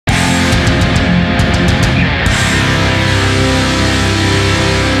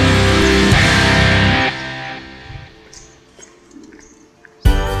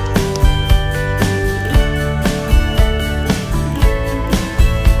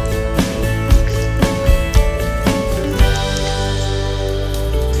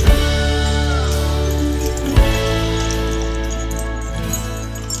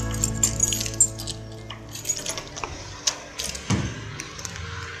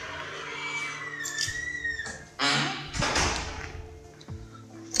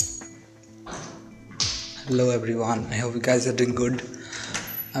Hello everyone, I hope you guys are doing good.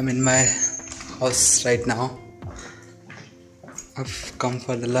 I'm in my house right now. I've come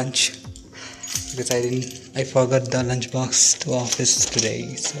for the lunch because I forgot the lunch box to office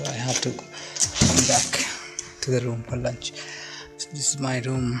today, so I have to come back to the room for lunch. So this is my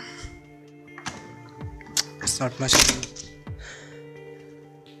room. It's not much clean.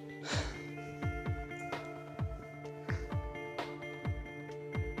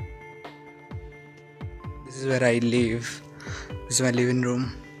 This is where I live. This is my living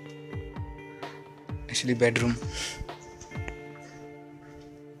room. Actually, bedroom.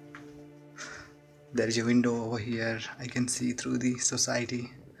 There is a window over here. I can see through the society.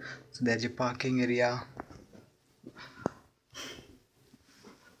 So there's a parking area.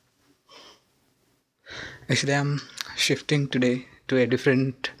 Actually, I'm shifting today to a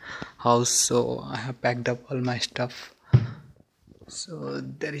different house, so I have packed up all my stuff. So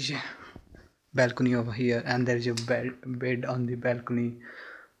there is a balcony over here, and there is a bed on the balcony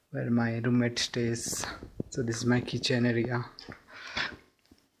where my roommate stays. So this is my kitchen area.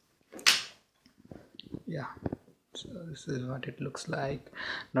 Yeah, so this is what it looks like.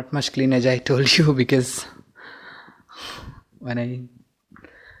 Not much clean, as I told you, because when I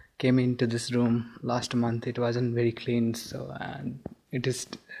came into this room last month it wasn't very clean, so and it is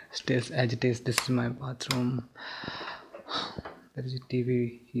still as it is. This is my bathroom. There is a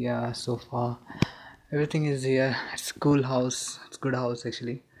TV here, sofa, everything is here. It's a cool house. It's a good house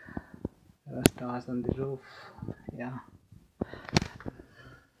actually. There are stars on the roof. Yeah,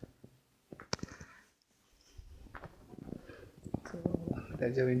 so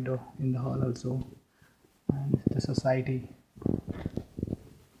there's a window in the hall also, and the society.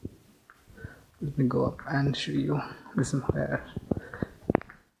 Let me go up and show you. This is where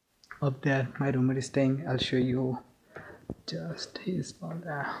up there my roommate is staying. I'll show you. Just his spot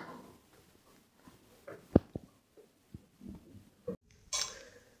there.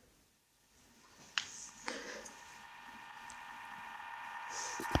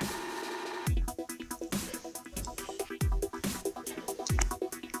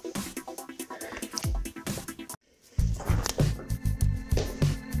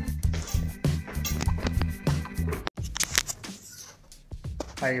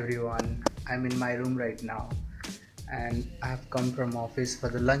 Hi everyone, I'm in my room right now, and I have come from office for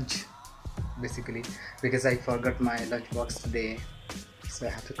the lunch basically because I forgot my lunch box today, so I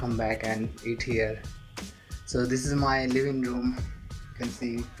have to come back and eat here. So this is my living room. You can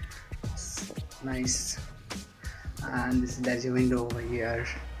see it's nice, and there's a window over here.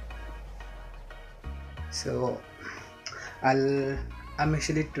 So I'm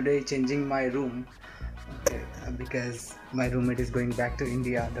actually today changing my room. Okay, because my roommate is going back to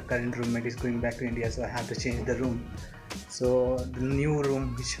India. The current roommate is going back to India, so I have to change the room. So the new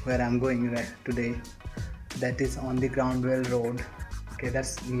room where I'm going today, that is on the Groundwell Road. Okay,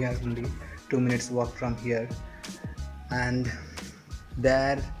 that's near only 2 minutes walk from here, and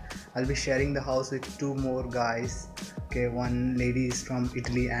there I'll be sharing the house with two more guys. Okay, one lady is from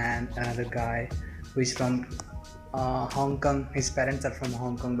Italy and another guy who is from Hong Kong. His parents are from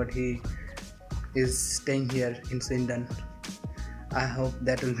Hong Kong, but he is staying here in Swindon. I hope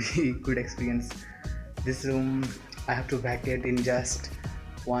that will be a good experience. This room I have to vacate in just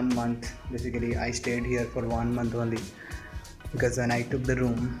 1 month. Basically I stayed here for 1 month only, because when I took the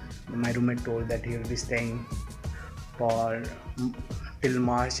room, my roommate told that he will be staying for till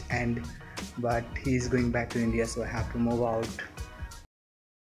March end, but he is going back to India, so I have to move out